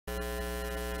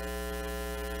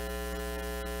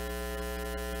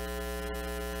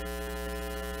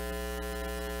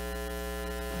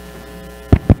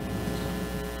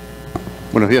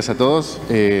Buenos días a todos.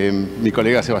 Mi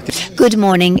colega Sebastián. Good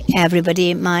morning,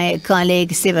 everybody. My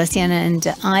colleague Sebastian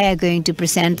and I are going to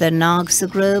present the NOGS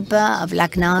group of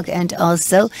LACNOG and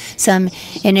also some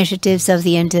initiatives of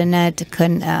the Internet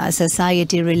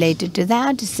Society related to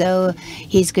that. So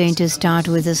he's going to start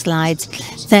with the slides.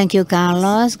 Thank you,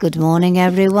 Carlos. Good morning,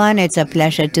 everyone. It's a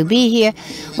pleasure to be here.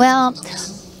 Well,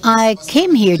 I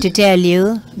came here to tell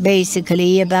you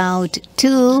basically about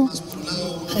two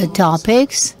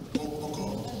topics.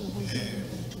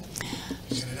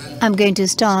 I'm going to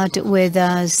start with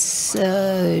just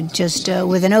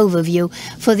with an overview.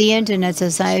 For the Internet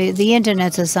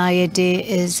Society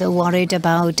is worried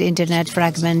about Internet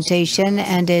fragmentation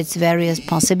and its various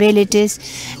possibilities.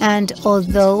 And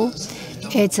although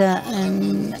it's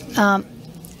and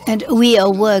we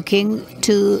are working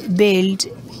to build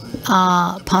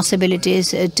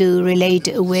possibilities to relate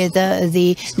with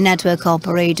the network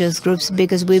operators groups,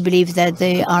 because we believe that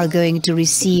they are going to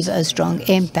receive a strong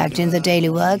impact in the daily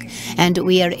work, and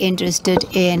we are interested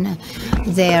in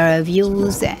their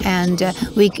views, and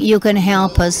you can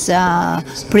help us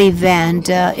prevent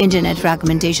internet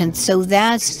fragmentation. So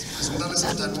that's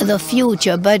the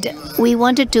future, but we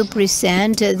wanted to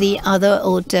present the other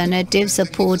alternatives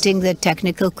supporting the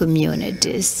technical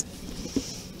communities.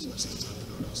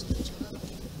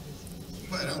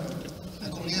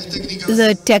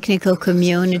 The technical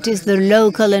communities, the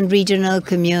local and regional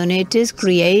communities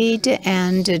create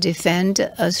and defend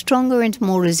a stronger and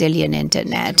more resilient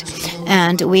Internet.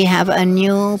 And we have a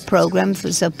new program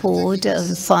for support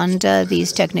and fund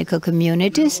these technical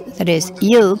communities, that is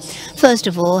you. First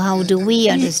of all, how do we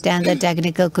understand the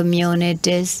technical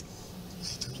communities?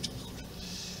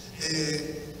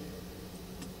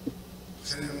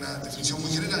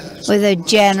 With a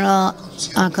general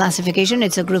classification,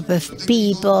 it's a group of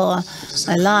people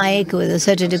alike with a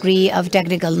certain degree of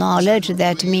technical knowledge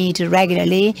that meet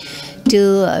regularly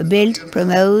to build,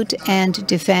 promote, and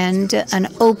defend an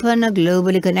open,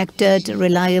 globally connected,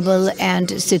 reliable,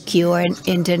 and secure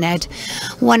Internet.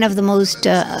 One of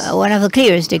the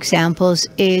clearest examples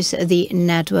is the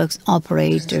networks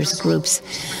operators groups,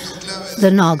 the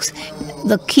NOGS.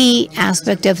 The key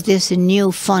aspect of this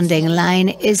new funding line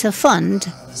is a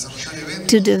fund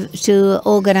to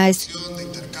organize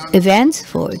events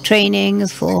for training,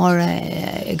 for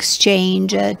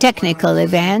exchange, technical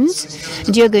events.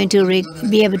 And you're going to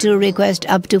be able to request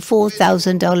up to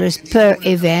 $4,000 per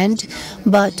event,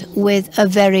 but with a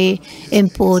very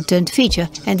important feature,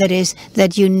 and that is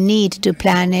that you need to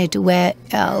plan it way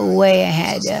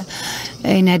ahead.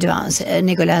 In advance.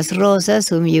 Nicolas Rosas,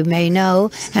 whom you may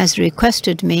know, has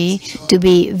requested me to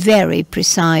be very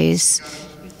precise,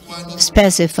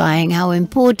 specifying how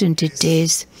important it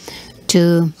is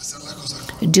to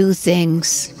do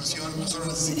things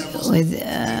with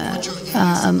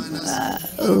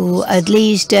at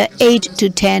least 8 to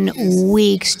 10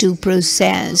 weeks to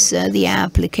process the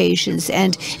applications,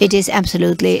 and it is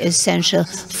absolutely essential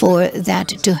for that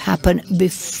to happen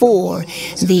before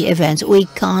the events. We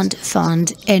can't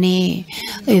fund any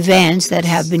events that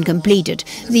have been completed.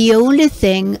 The only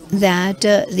thing that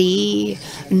the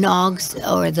NOGS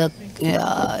or the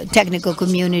technical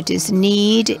communities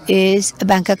need is a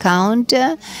bank account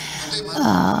of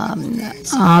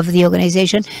the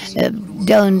organization.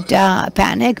 Don't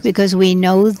panic, because we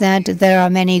know that there are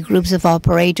many groups of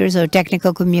operators or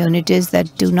technical communities that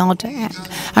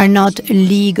are not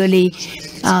legally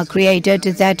created.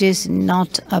 That is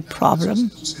not a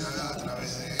problem,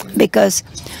 because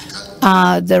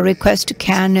the request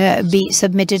can be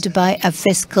submitted by a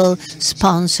fiscal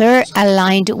sponsor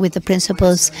aligned with the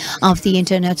principles of the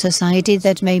Internet Society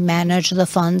that may manage the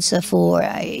funds for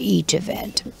each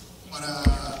event.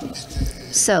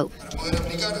 So,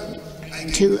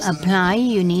 to apply,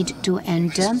 you need to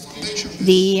enter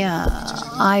the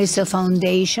ISOC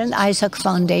Foundation,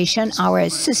 our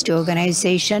sister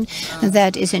organization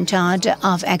that is in charge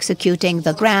of executing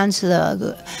the grants,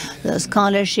 the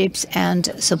scholarships,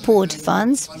 and support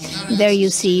funds. There you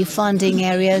see funding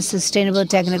areas, sustainable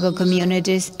technical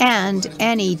communities, and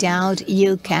any doubt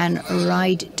you can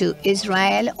write to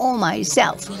Israel or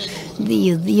myself.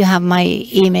 You have my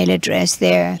email address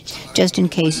there, just in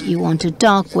case you want to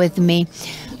talk with me.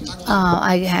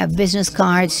 I have business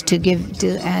cards to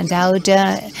hand out,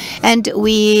 and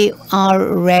we are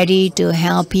ready to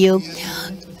help you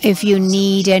if you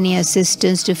need any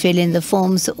assistance to fill in the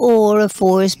forms or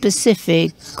for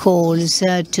specific calls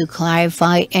to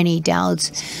clarify any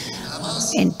doubts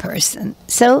in person.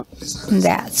 So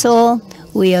that's all.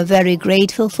 We are very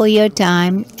grateful for your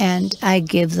time, and I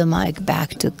give the mic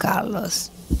back to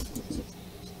Carlos.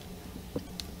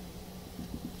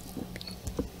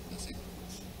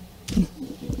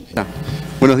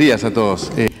 Buenos días a todos.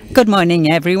 Good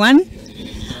morning, everyone.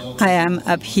 I am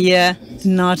up here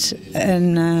not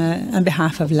on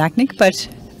behalf of LACNIC, but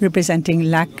representing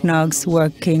LACNOG's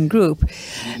working group.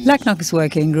 LACNOG's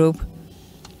working group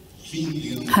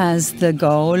has the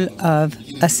goal of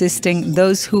assisting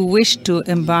those who wish to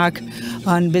embark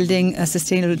on building a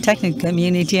sustainable technical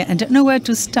community and don't know where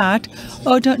to start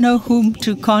or don't know whom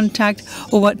to contact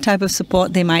or what type of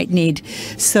support they might need.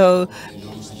 So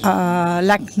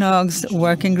LACNOG's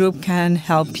working group can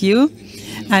help you.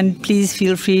 And please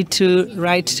feel free to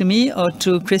write to me or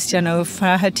to Cristiano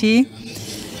Fahati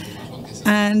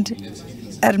and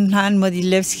Erman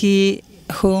Modilewski,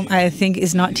 whom I think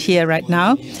is not here right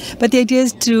now. But the idea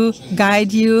is to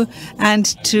guide you and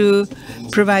to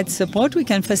provide support. We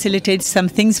can facilitate some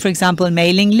things, for example,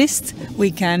 mailing lists.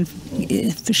 We can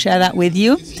share that with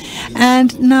you.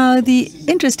 And now the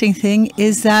interesting thing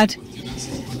is that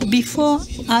before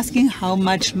asking how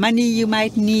much money you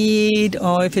might need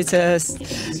or if it's a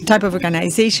type of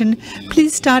organization,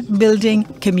 please start building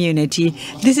community.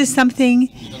 This is something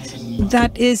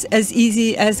that is as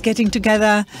easy as getting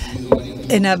together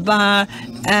in a bar,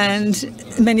 and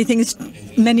many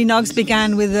NOGs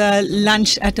began with a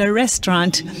lunch at a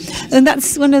restaurant. And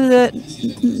that's one of the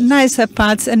nicer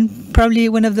parts and probably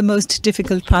one of the most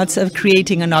difficult parts of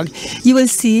creating a NOG. You will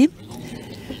see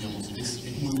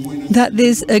that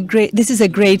this is a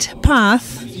great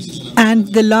path, and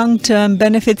the long-term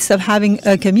benefits of having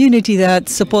a community that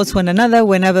supports one another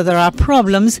whenever there are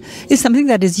problems is something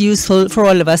that is useful for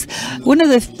all of us. One of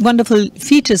the wonderful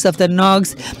features of the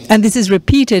NOGs, and this is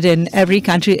repeated in every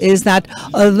country, is that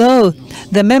although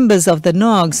the members of the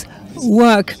NOGs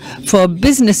work for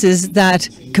businesses that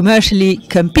commercially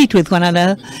compete with one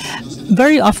another,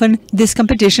 very often this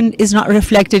competition is not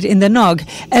reflected in the NOG.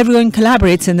 Everyone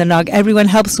collaborates in the NOG. Everyone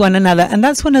helps one another. And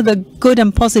that's one of the good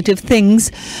and positive things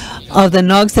of the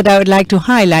NOGs that I would like to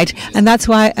highlight. And that's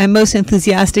why I'm most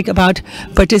enthusiastic about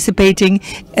participating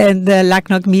in the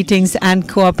LACNOG meetings and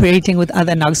cooperating with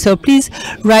other NOGs. So please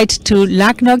write to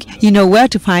LACNOG. You know where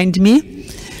to find me.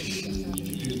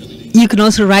 You can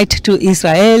also write to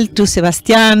Israel, to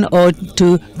Sebastian, or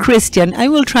to Christian. I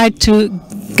will try to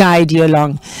guide you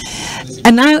along.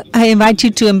 And now I invite you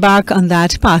to embark on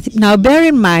that path. Now bear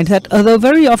in mind that although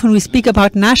very often we speak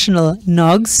about national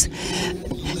NOGs,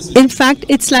 in fact,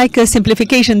 it's like a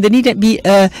simplification. There needn't be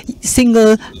a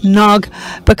single NOG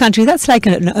per country. That's like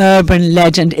an urban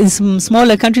legend. In some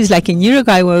smaller countries, like in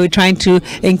Uruguay, where we're trying to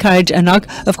encourage a NOG,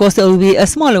 of course, there will be a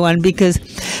smaller one because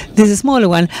there's a smaller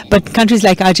one. But countries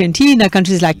like Argentina,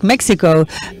 countries like Mexico,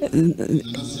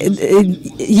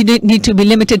 you need to be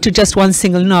limited to just one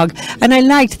single NOG. And I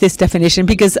liked this definition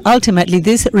because ultimately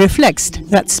this reflects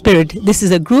that spirit. This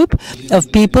is a group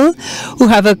of people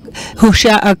who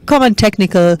share a common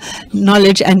technical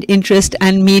knowledge and interest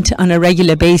and meet on a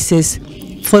regular basis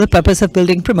for the purpose of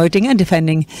building, promoting, and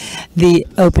defending the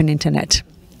open internet.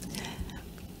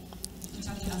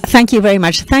 Thank you very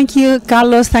much. Thank you,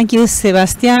 Carlos. Thank you,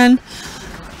 Sebastian.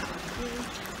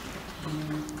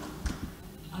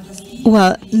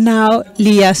 Well, now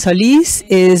Leah Solis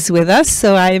is with us,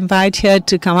 so I invite her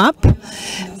to come up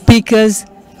because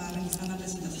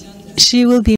she will be